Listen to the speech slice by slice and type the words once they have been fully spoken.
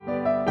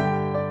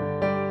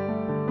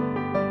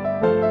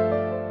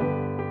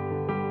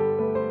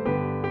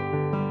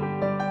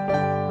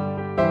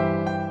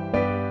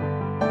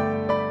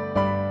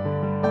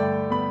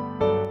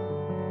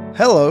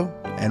Hello,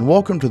 and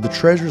welcome to the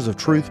Treasures of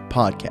Truth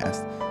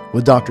podcast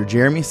with Dr.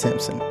 Jeremy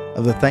Simpson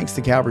of the Thanks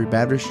to Calvary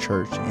Baptist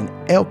Church in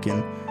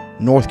Elkin,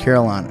 North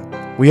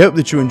Carolina. We hope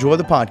that you enjoy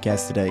the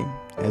podcast today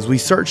as we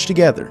search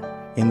together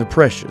in the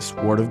precious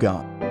Word of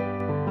God.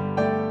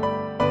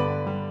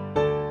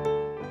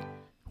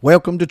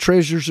 Welcome to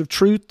Treasures of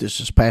Truth.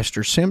 This is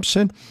Pastor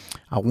Simpson.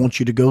 I want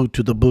you to go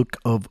to the book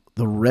of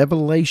the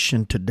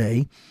Revelation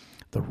today,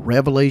 the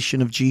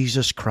revelation of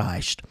Jesus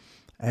Christ.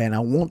 And I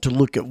want to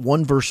look at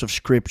one verse of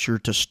Scripture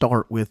to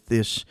start with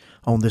this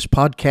on this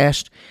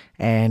podcast.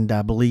 And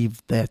I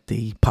believe that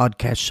the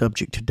podcast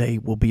subject today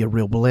will be a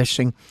real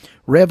blessing.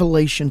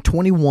 Revelation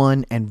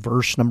 21 and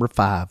verse number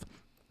 5.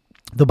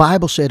 The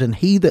Bible said, "And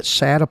he that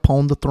sat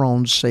upon the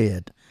throne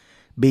said,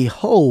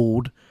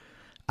 Behold,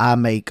 I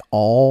make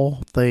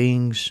all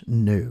things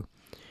new.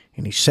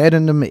 And he said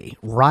unto me,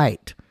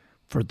 Write,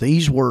 for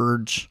these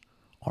words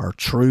are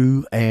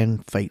true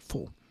and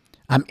faithful."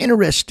 I'm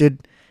interested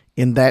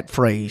in that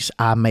phrase,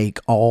 I make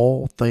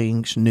all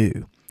things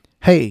new.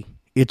 Hey,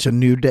 it's a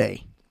new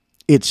day.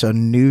 It's a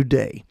new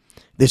day.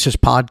 This is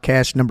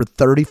podcast number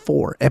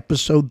 34,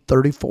 episode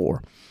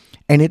 34,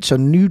 and it's a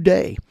new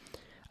day.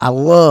 I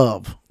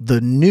love the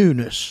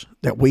newness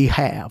that we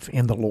have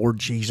in the Lord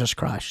Jesus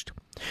Christ.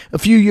 A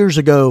few years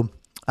ago,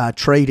 I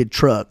traded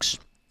trucks.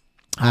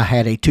 I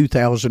had a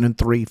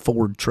 2003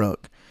 Ford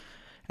truck,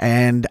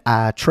 and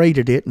I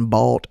traded it and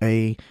bought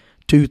a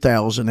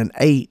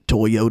 2008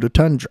 Toyota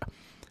Tundra.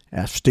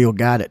 I've still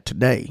got it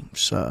today.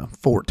 It's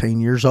 14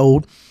 years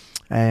old,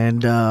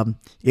 and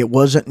it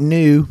wasn't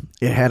new.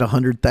 It had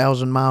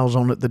 100,000 miles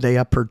on it the day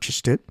I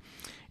purchased it.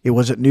 It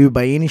wasn't new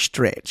by any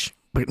stretch,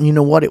 but you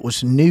know what? It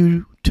was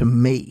new to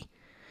me.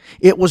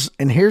 It was,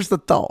 and here's the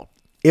thought,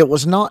 it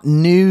was not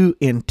new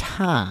in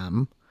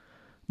time,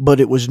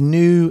 but it was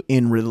new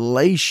in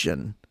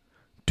relation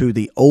to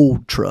the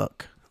old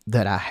truck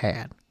that I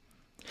had.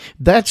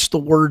 That's the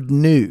word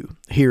new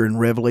here in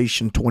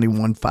Revelation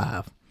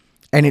 21:5.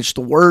 And it's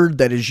the word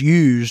that is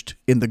used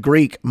in the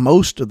Greek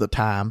most of the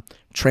time,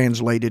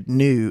 translated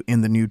new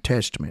in the New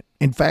Testament.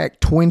 In fact,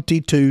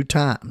 22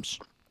 times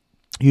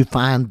you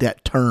find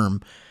that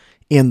term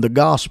in the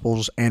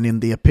Gospels and in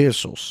the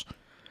epistles.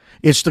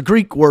 It's the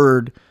Greek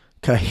word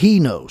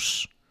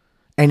kainos,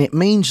 and it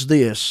means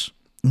this,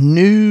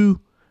 new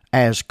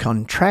as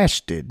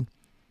contrasted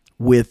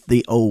with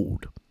the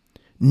old.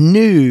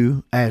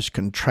 New as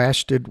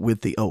contrasted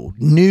with the old.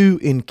 New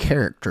in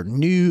character,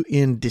 new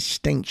in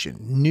distinction,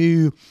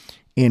 new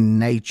in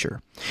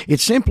nature.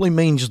 It simply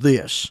means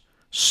this,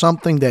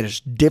 something that is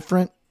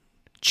different,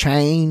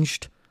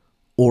 changed,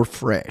 or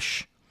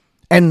fresh.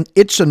 And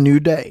it's a new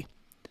day.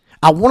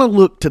 I want to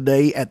look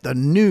today at the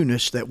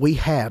newness that we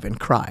have in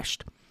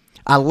Christ.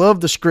 I love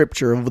the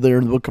scripture over there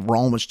in the book of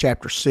Romans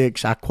chapter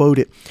 6. I quote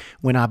it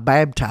when I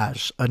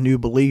baptize a new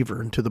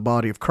believer into the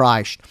body of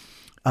Christ.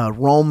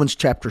 Romans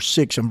chapter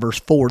 6 and verse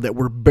 4, that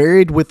we're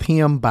buried with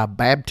him by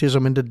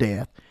baptism into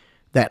death,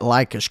 that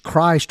like as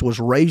Christ was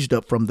raised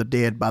up from the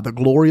dead by the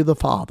glory of the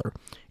Father,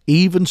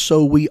 even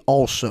so we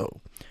also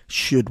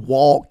should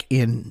walk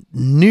in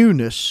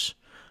newness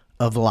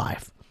of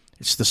life.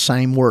 It's the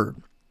same word,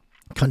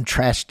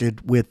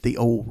 contrasted with the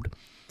old.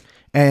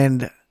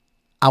 And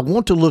I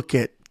want to look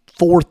at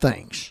four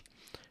things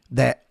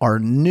that are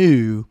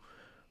new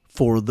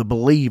for the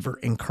believer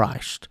in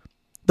Christ.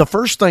 The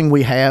first thing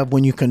we have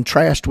when you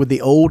contrast with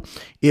the old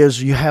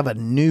is you have a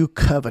new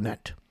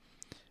covenant.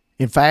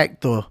 In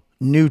fact, the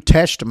New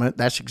Testament,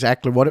 that's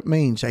exactly what it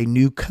means, a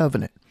new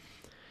covenant.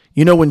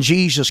 You know, when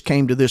Jesus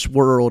came to this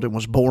world and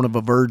was born of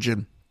a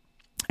virgin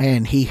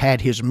and he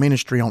had his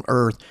ministry on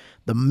earth,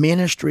 the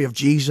ministry of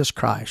Jesus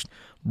Christ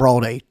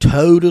brought a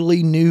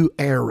totally new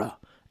era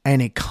and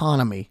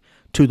economy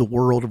to the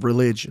world of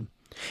religion.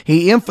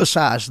 He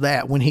emphasized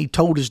that when he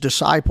told his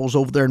disciples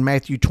over there in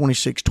Matthew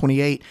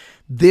 26:28,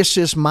 "This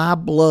is my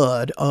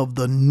blood of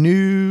the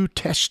New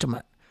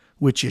Testament,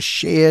 which is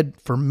shed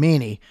for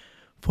many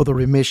for the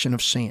remission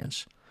of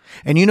sins."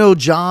 And you know,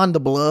 John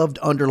the Beloved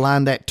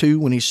underlined that too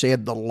when he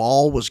said the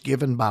law was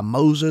given by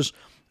Moses,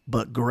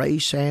 but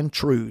grace and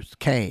truth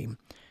came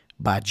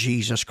by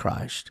Jesus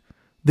Christ.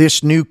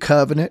 This new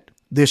covenant,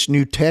 this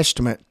New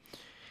Testament,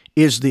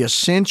 is the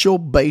essential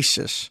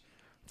basis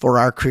for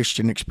our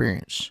Christian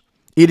experience.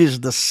 It is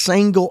the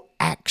single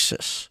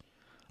axis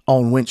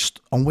on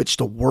which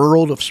the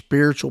world of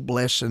spiritual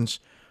blessings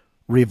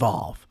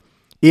revolve.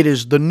 It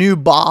is the new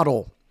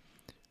bottle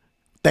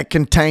that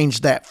contains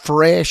that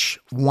fresh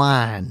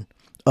wine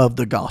of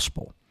the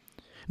gospel.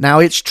 Now,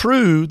 it's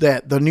true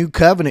that the new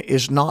covenant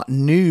is not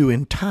new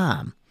in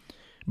time,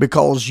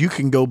 because you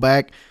can go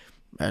back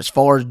as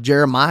far as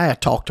Jeremiah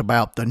talked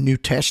about the New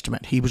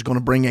Testament. He was going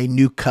to bring a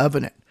new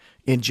covenant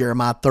in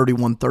Jeremiah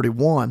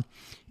 31:31.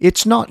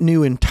 It's not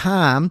new in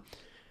time,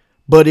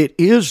 but it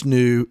is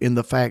new in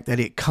the fact that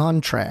it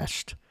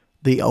contrasts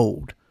the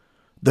old.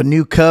 The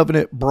new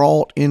covenant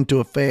brought into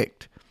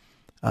effect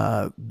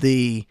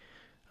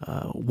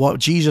what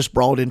Jesus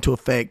brought into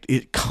effect.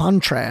 It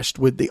contrasts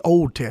with the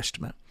Old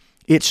Testament.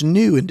 It's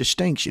new in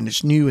distinction.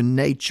 It's new in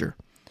nature.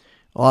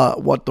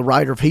 what the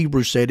writer of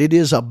Hebrews said, it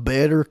is a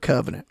better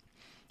covenant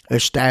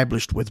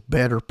established with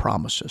better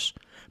promises,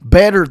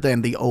 better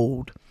than the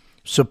old,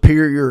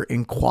 superior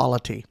in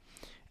quality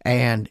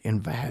and in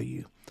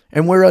value.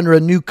 And we're under a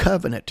new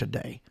covenant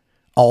today.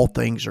 All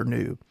things are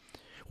new.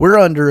 We're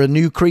under a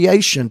new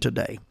creation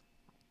today.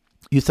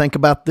 You think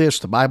about this.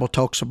 The Bible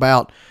talks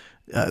about,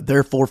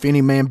 therefore, if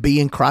any man be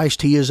in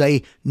Christ, he is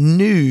a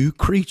new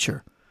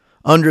creature.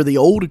 Under the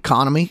old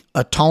economy,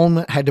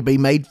 atonement had to be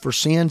made for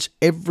sins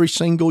every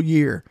single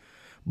year.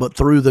 But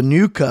through the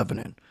new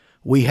covenant,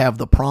 we have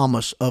the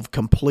promise of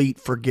complete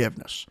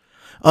forgiveness.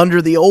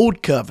 Under the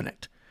old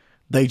covenant,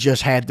 they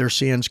just had their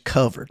sins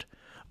covered.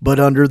 But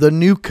under the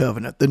new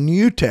covenant, the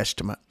New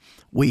Testament,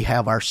 we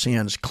have our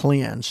sins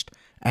cleansed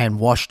and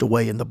washed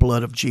away in the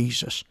blood of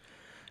Jesus.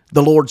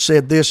 The Lord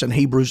said this in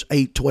Hebrews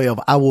 8:12,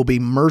 I will be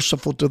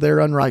merciful to their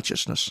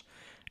unrighteousness,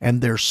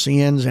 and their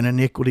sins and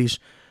iniquities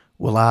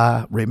will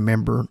I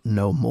remember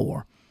no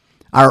more.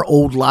 Our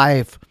old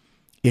life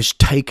is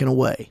taken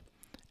away,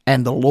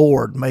 and the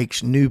Lord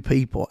makes new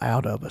people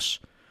out of us.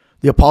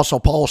 The Apostle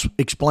Paul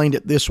explained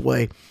it this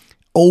way,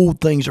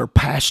 old things are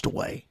passed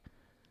away.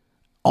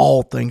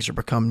 All things are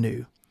become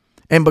new.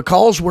 And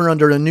because we're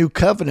under a new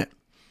covenant,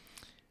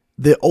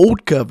 the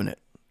old covenant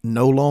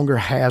no longer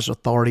has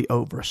authority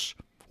over us.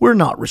 We're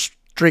not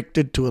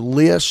restricted to a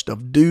list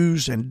of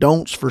do's and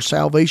don'ts for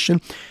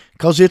salvation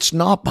because it's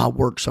not by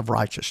works of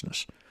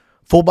righteousness.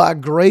 For by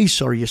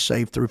grace are you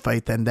saved through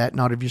faith, and that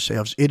not of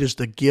yourselves. It is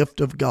the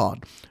gift of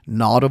God,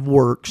 not of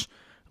works,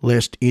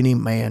 lest any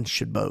man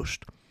should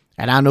boast.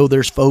 And I know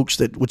there's folks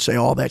that would say,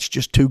 oh, that's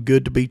just too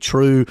good to be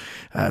true.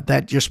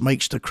 That just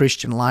makes the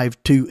Christian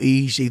life too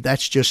easy.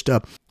 That's just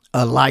a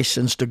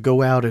license to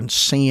go out and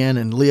sin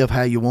and live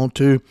how you want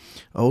to.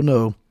 Oh,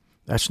 no,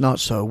 that's not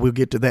so. We'll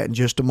get to that in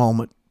just a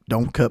moment.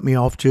 Don't cut me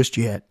off just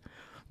yet.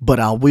 But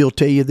I will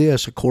tell you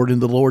this, according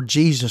to the Lord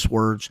Jesus'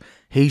 words,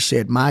 he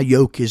said, my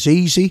yoke is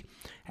easy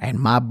and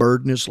my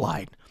burden is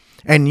light.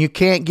 And you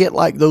can't get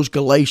like those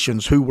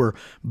Galatians who were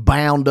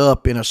bound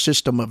up in a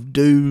system of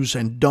do's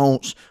and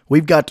don'ts.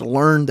 We've got to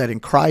learn that in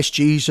Christ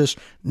Jesus,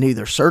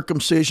 neither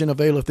circumcision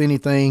availeth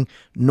anything,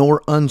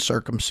 nor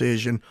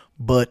uncircumcision,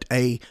 but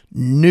a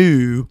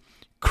new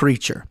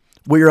creature.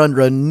 We are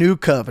under a new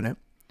covenant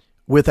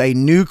with a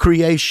new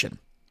creation.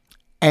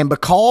 And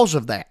because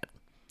of that,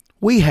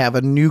 we have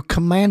a new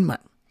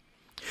commandment.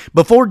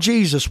 Before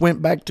Jesus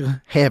went back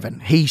to heaven,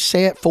 he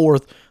set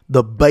forth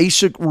the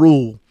basic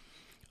rule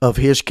of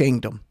his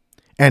kingdom.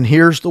 And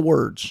here's the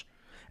words,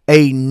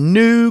 a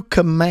new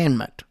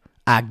commandment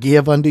I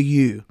give unto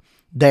you,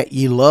 that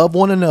ye love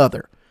one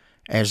another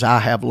as I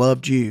have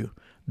loved you,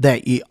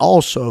 that ye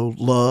also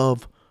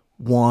love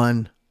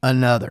one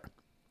another.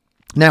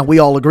 Now, we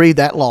all agree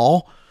that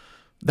law,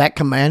 that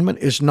commandment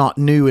is not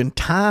new in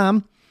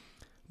time,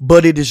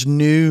 but it is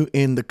new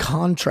in the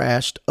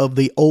contrast of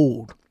the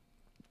old.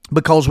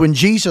 Because when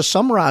Jesus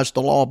summarized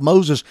the law of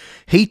Moses,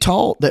 he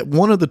taught that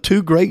one of the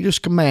two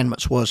greatest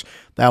commandments was,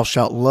 thou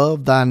shalt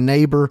love thy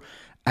neighbor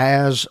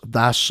as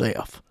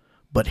thyself.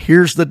 But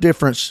here's the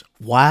difference.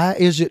 Why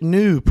is it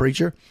new,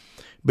 preacher?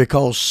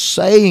 Because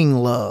saying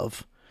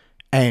love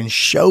and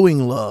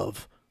showing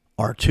love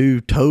are two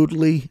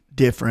totally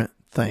different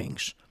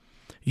things.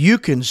 You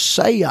can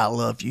say I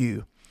love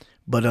you,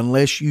 but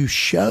unless you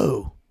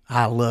show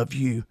I love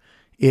you,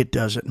 it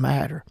doesn't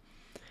matter.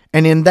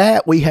 And in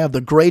that, we have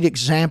the great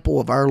example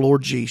of our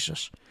Lord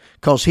Jesus,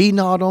 because he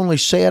not only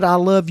said, I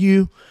love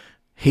you,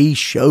 he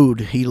showed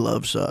he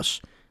loves us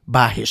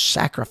by his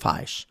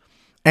sacrifice.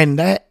 And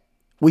that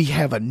we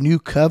have a new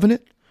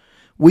covenant,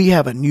 we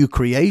have a new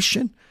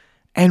creation,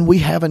 and we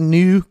have a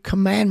new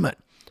commandment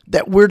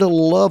that we're to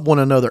love one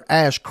another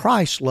as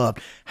Christ loved.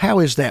 How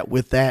is that?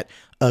 With that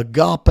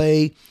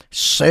agape,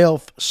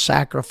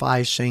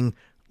 self-sacrificing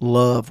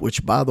love,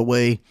 which, by the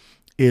way,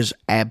 is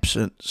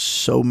absent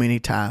so many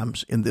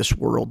times in this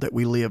world that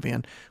we live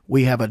in.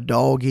 We have a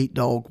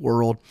dog-eat-dog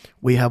world.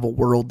 We have a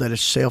world that is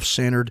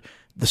self-centered.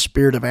 The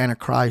spirit of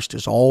Antichrist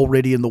is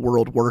already in the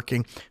world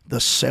working. The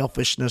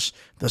selfishness,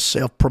 the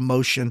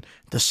self-promotion,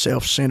 the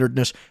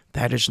self-centeredness,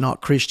 that is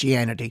not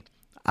Christianity.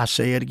 I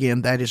say it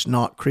again, that is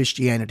not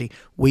Christianity.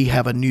 We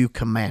have a new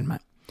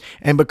commandment.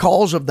 And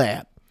because of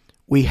that,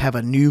 we have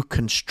a new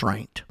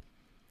constraint.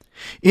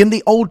 In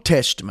the Old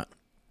Testament,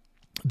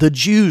 the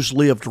Jews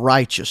lived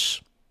righteous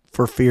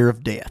for fear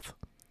of death.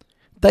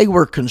 They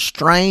were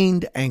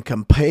constrained and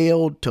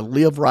compelled to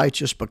live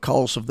righteous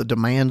because of the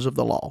demands of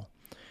the law.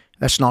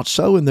 That's not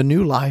so in the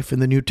new life in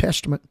the New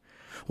Testament.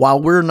 While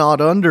we're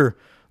not under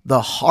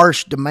the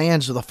harsh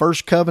demands of the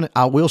first covenant,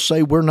 I will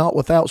say we're not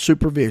without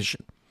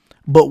supervision.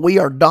 But we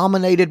are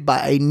dominated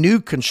by a new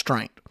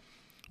constraint.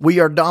 We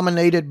are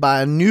dominated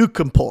by a new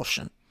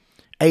compulsion,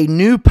 a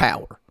new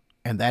power,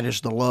 and that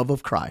is the love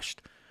of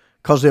Christ.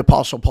 Because the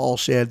Apostle Paul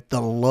said,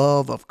 the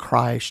love of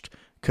Christ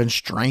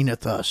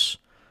constraineth us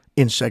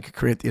in 2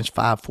 Corinthians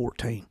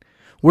 5:14.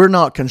 We're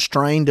not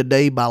constrained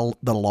today by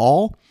the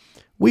law.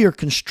 We are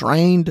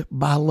constrained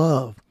by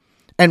love.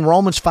 And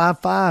Romans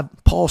 5:5,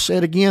 Paul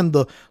said again,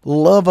 the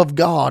love of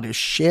God is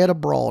shed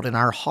abroad in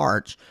our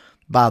hearts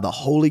by the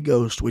Holy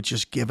Ghost which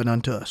is given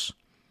unto us.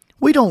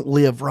 We don't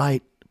live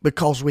right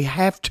because we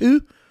have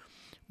to.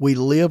 We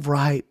live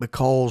right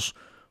because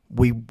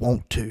we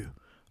want to.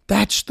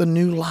 That's the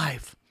new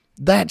life.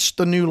 That's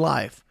the new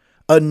life.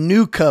 A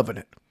new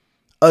covenant,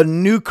 a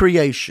new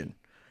creation,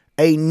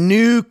 a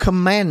new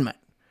commandment,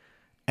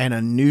 and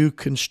a new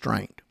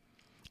constraint.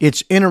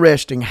 It's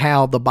interesting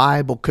how the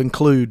Bible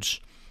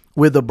concludes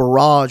with a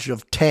barrage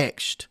of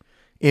text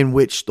in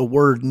which the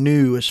word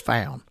new is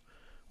found.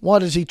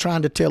 What is he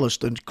trying to tell us?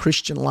 The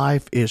Christian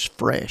life is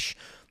fresh.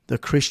 The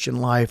Christian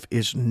life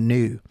is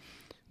new.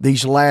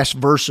 These last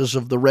verses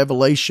of the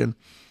Revelation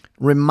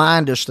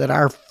remind us that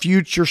our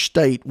future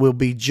state will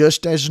be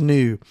just as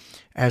new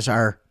as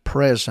our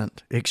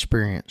present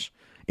experience.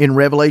 In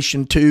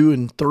Revelation 2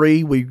 and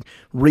 3, we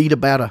read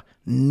about a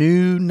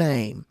new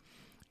name.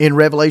 In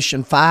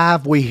Revelation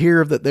 5, we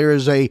hear that there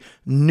is a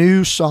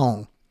new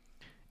song.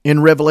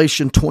 In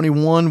Revelation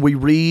 21, we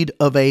read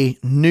of a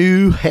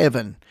new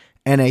heaven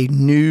and a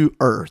new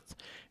earth.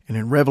 And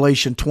in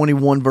Revelation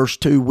 21, verse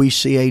 2, we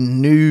see a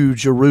new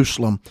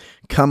Jerusalem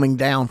coming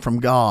down from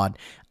God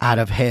out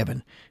of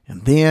heaven.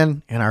 And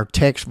then in our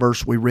text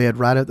verse we read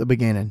right at the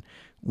beginning,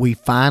 we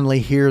finally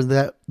hear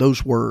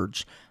those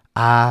words,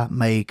 I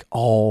make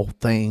all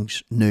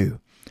things new.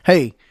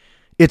 Hey,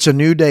 it's a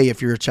new day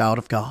if you're a child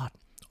of God.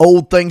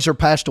 Old things are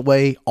passed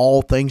away.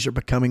 All things are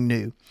becoming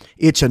new.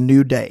 It's a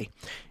new day.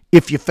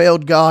 If you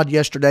failed God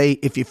yesterday,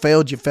 if you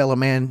failed your fellow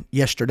man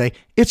yesterday,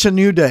 it's a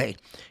new day.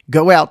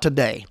 Go out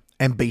today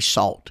and be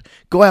salt.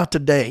 Go out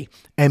today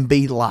and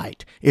be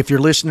light. If you're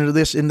listening to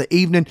this in the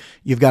evening,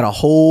 you've got a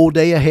whole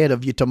day ahead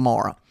of you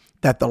tomorrow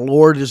that the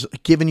Lord is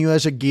giving you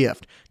as a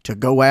gift to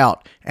go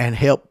out and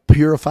help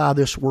purify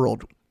this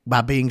world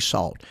by being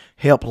salt.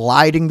 Help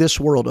lighting this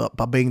world up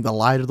by being the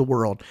light of the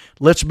world.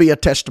 Let's be a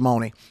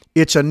testimony.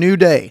 It's a new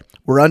day.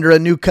 We're under a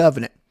new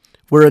covenant.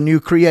 We're a new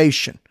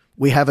creation.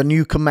 We have a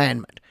new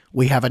commandment.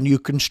 We have a new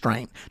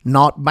constraint,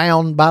 not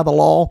bound by the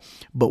law,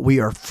 but we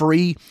are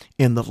free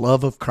in the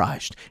love of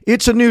Christ.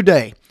 It's a new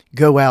day.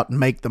 Go out and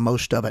make the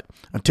most of it.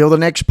 Until the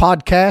next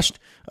podcast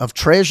of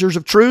Treasures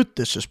of Truth,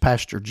 this is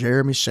Pastor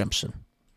Jeremy Simpson.